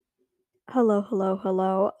Hello, hello,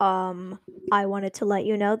 hello. I wanted to let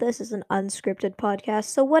you know this is an unscripted podcast,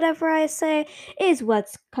 so whatever I say is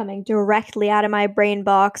what's coming directly out of my brain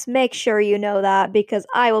box. Make sure you know that because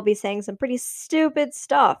I will be saying some pretty stupid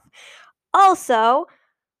stuff. Also,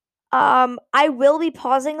 I will be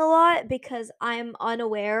pausing a lot because I'm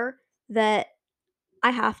unaware that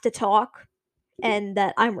I have to talk and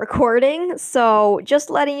that I'm recording. So, just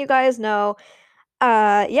letting you guys know.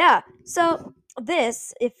 Yeah. So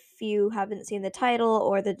this, if you haven't seen the title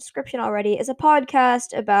or the description already, is a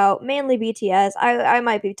podcast about mainly BTS. I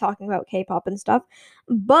might be talking about K-pop and stuff,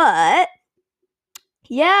 but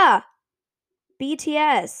yeah,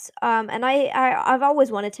 BTS. And I've always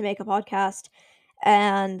wanted to make a podcast,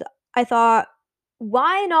 and I thought,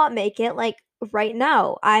 why not make it like right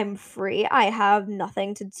now? I'm free. I have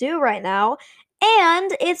nothing to do right now.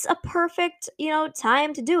 And it's a perfect,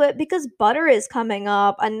 time to do it because Butter is coming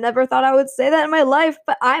up. I never thought I would say that in my life,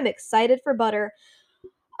 but I'm excited for Butter.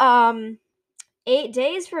 Um, 8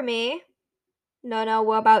 days for me. No,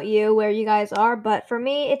 what about you, where you guys are? But for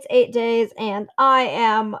me, it's 8 days, and I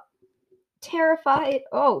am terrified.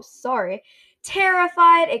 Oh, sorry.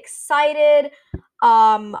 Terrified, excited.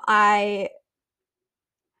 I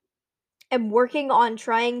am working on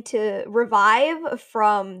trying to revive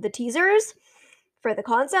from the teasers for the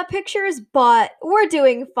concept pictures, but we're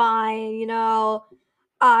doing fine.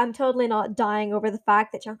 I'm totally not dying over the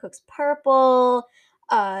fact that Jungkook's purple,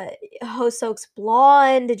 uh, Hoseok's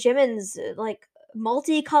blonde, Jimin's like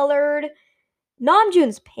multicolored,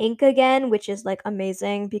 Namjoon's pink again, which is like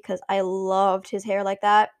amazing because I loved his hair like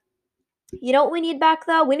that. You know what we need back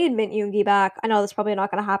though? We need Mint Yoongi back. I know that's probably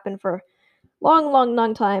not gonna happen for long, long,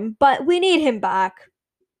 long time, but we need him back.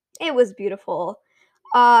 It was beautiful.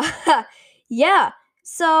 Yeah.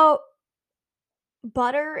 So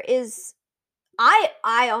Butter is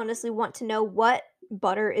I honestly want to know what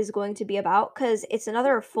Butter is going to be about cuz it's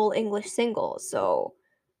another full English single. So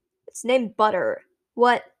it's named Butter.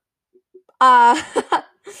 What uh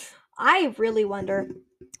I really wonder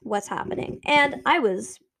what's happening. And I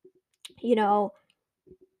was, you know,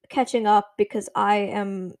 catching up because I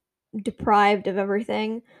am deprived of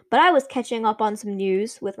everything, but I was catching up on some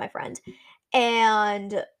news with my friend.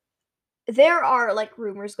 And there are like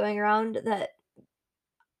rumors going around that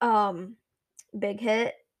um Big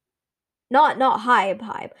Hit, not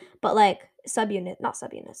hype, but like subunit, not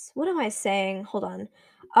subunits. What am I saying? Hold on.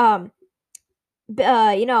 Um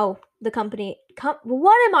the company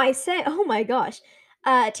what am I saying? Oh my gosh.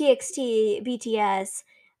 TXT, BTS,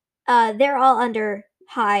 they're all under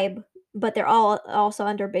Hybe, but they're all also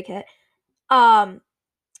under Big Hit. Um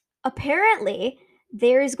Apparently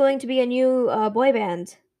there is going to be a new boy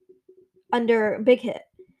band under Big Hit.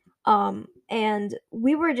 And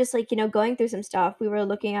we were just like, going through some stuff. We were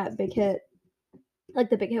looking at Big Hit, like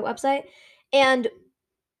the Big Hit website. And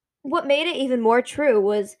what made it even more true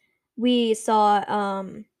was we saw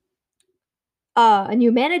a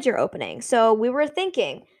new manager opening. So we were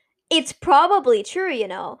thinking it's probably true.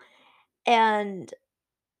 And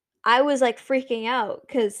I was like freaking out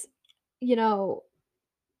cuz you know,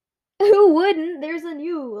 who wouldn't? There's a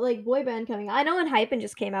new like boy band coming. I know Hypen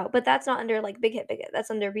just came out, but that's not under like Big Hit. That's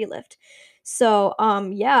under V-Lift. So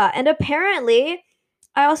yeah, and apparently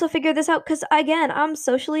I also figured this out because again, I'm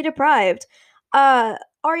socially deprived. Uh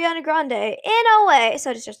Ariana Grande, in a way, so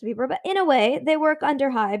it's Justin Bieber, but in a way, they work under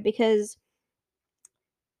Hybe because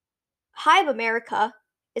Hybe America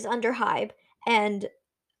is under Hybe, and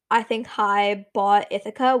I think Hybe bought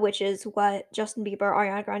Ithaca, which is what Justin Bieber,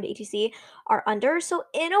 Ariana Grande, etc. are under. So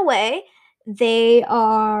in a way, they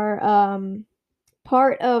are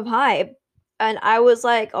part of Hybe. And I was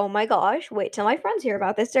like, oh my gosh, wait till my friends hear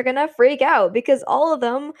about this. They're gonna freak out because all of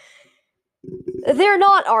them, they're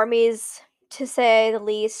not armies, to say the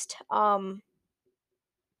least.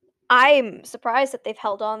 I'm surprised that they've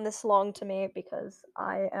held on this long to me because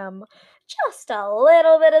I am just a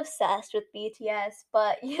little bit obsessed with BTS,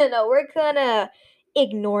 but we're gonna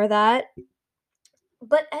ignore that.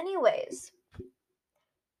 But, anyways,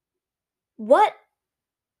 what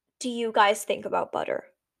do you guys think about Butter?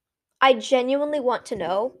 I genuinely want to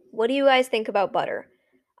know, what do you guys think about Butter?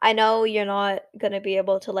 I know you're not gonna be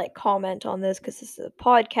able to like comment on this because this is a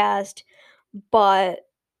podcast, but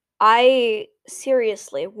I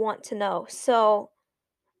seriously want to know. So,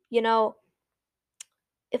 you know,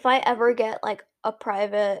 if I ever get like a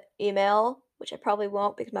private email, which I probably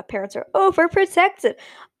won't because my parents are overprotective,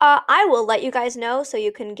 I will let you guys know so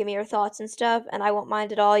you can give me your thoughts and stuff, and I won't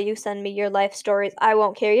mind at all. You send me your life stories. I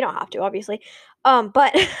won't care. You don't have to, obviously.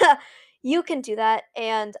 But you can do that,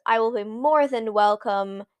 and I will be more than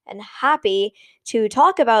welcome and happy to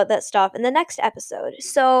talk about that stuff in the next episode.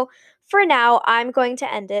 So for now, I'm going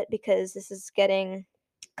to end it because this is getting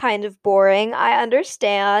kind of boring. I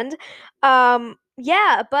understand.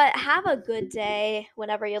 Yeah, but have a good day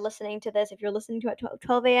whenever you're listening to this. If you're listening to it at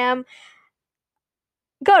 12 a.m.,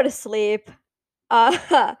 go to sleep.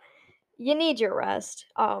 Uh, you need your rest.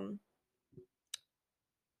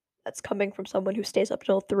 That's coming from someone who stays up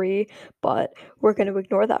till 3, but we're going to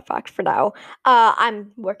ignore that fact for now.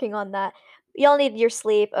 I'm working on that. You'll need your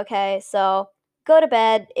sleep, okay? So go to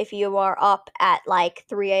bed if you are up at like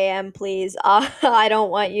 3 a.m., please. I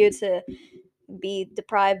don't want you to be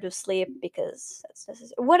deprived of sleep because that's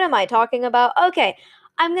necessary. What am I talking about? Okay,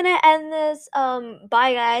 I'm gonna end this.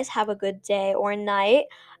 Bye, guys. Have a good day or night.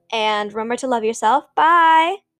 And remember to love yourself. Bye.